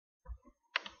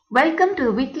Welcome to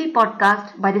the weekly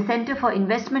podcast by the Center for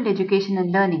Investment Education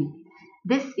and Learning.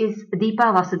 This is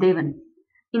Deepa Vasudevan.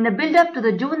 In the build-up to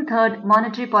the June 3rd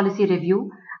Monetary Policy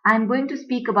Review, I am going to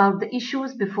speak about the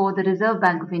issues before the Reserve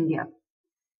Bank of India.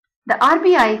 The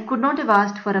RBI could not have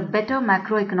asked for a better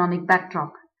macroeconomic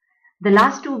backdrop. The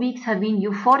last 2 weeks have been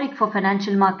euphoric for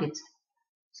financial markets.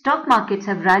 Stock markets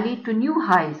have rallied to new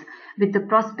highs with the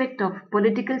prospect of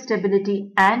political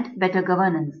stability and better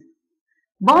governance.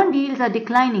 Bond yields are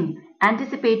declining,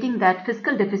 anticipating that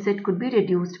fiscal deficit could be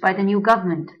reduced by the new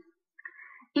government.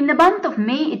 In the month of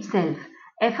May itself,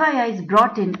 FIIs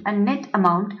brought in a net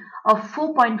amount of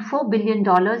 $4.4 billion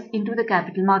into the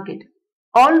capital market,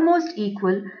 almost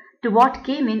equal to what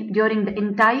came in during the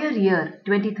entire year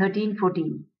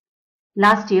 2013-14.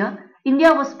 Last year,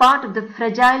 India was part of the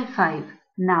Fragile Five.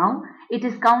 Now, it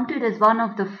is counted as one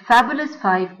of the Fabulous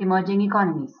Five emerging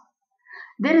economies.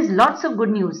 There is lots of good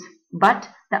news, but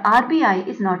the RBI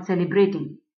is not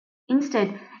celebrating.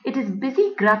 Instead, it is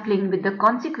busy grappling with the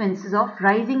consequences of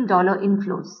rising dollar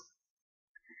inflows.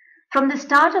 From the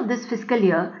start of this fiscal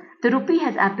year, the rupee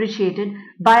has appreciated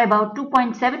by about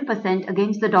 2.7%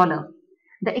 against the dollar.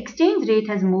 The exchange rate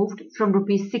has moved from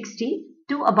rupees 60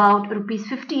 to about rupees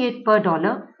 58 per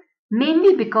dollar,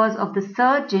 mainly because of the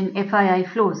surge in FII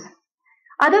flows.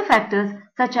 Other factors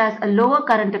such as a lower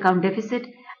current account deficit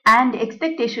and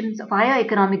expectations of higher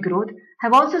economic growth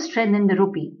have also strengthened the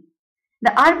rupee.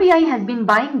 The RBI has been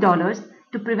buying dollars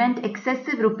to prevent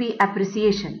excessive rupee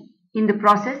appreciation. In the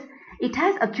process, it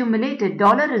has accumulated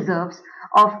dollar reserves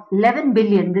of 11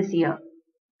 billion this year.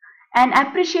 An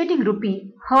appreciating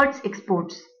rupee hurts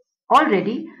exports.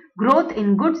 Already, growth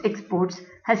in goods exports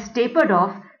has tapered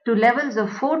off to levels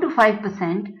of 4 to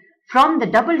 5% from the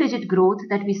double-digit growth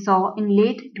that we saw in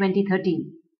late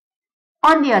 2013.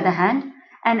 On the other hand,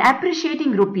 an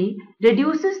appreciating rupee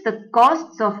reduces the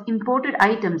costs of imported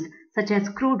items such as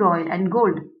crude oil and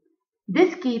gold.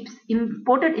 This keeps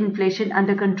imported inflation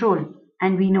under control,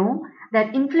 and we know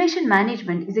that inflation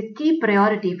management is a key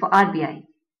priority for RBI.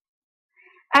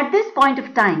 At this point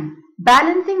of time,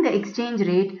 balancing the exchange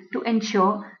rate to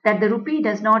ensure that the rupee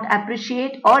does not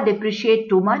appreciate or depreciate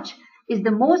too much is the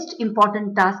most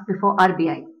important task before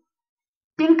RBI.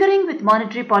 Tinkering with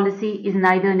monetary policy is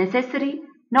neither necessary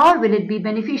nor will it be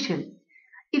beneficial.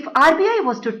 If RBI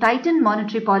was to tighten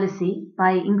monetary policy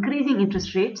by increasing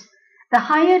interest rates, the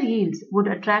higher yields would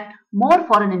attract more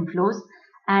foreign inflows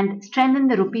and strengthen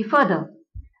the rupee further.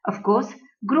 Of course,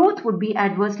 growth would be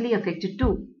adversely affected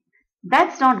too.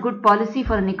 That's not good policy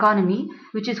for an economy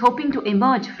which is hoping to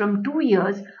emerge from 2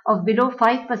 years of below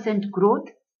 5% growth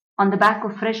on the back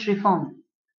of fresh reform.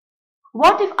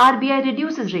 What if RBI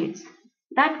reduces rates?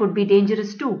 That would be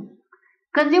dangerous too.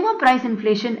 Consumer price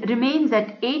inflation remains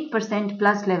at 8%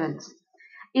 plus levels.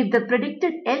 If the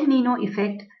predicted El Nino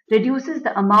effect reduces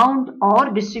the amount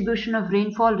or distribution of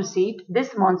rainfall received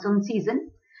this monsoon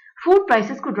season, food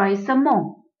prices could rise some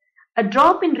more. A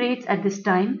drop in rates at this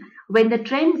time, when the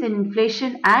trends in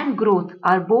inflation and growth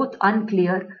are both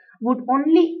unclear, would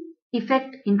only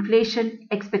affect inflation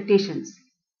expectations.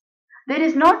 There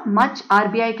is not much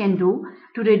RBI can do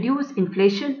to reduce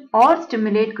inflation or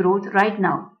stimulate growth right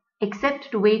now, except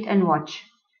to wait and watch.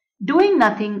 Doing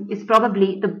nothing is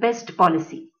probably the best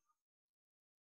policy.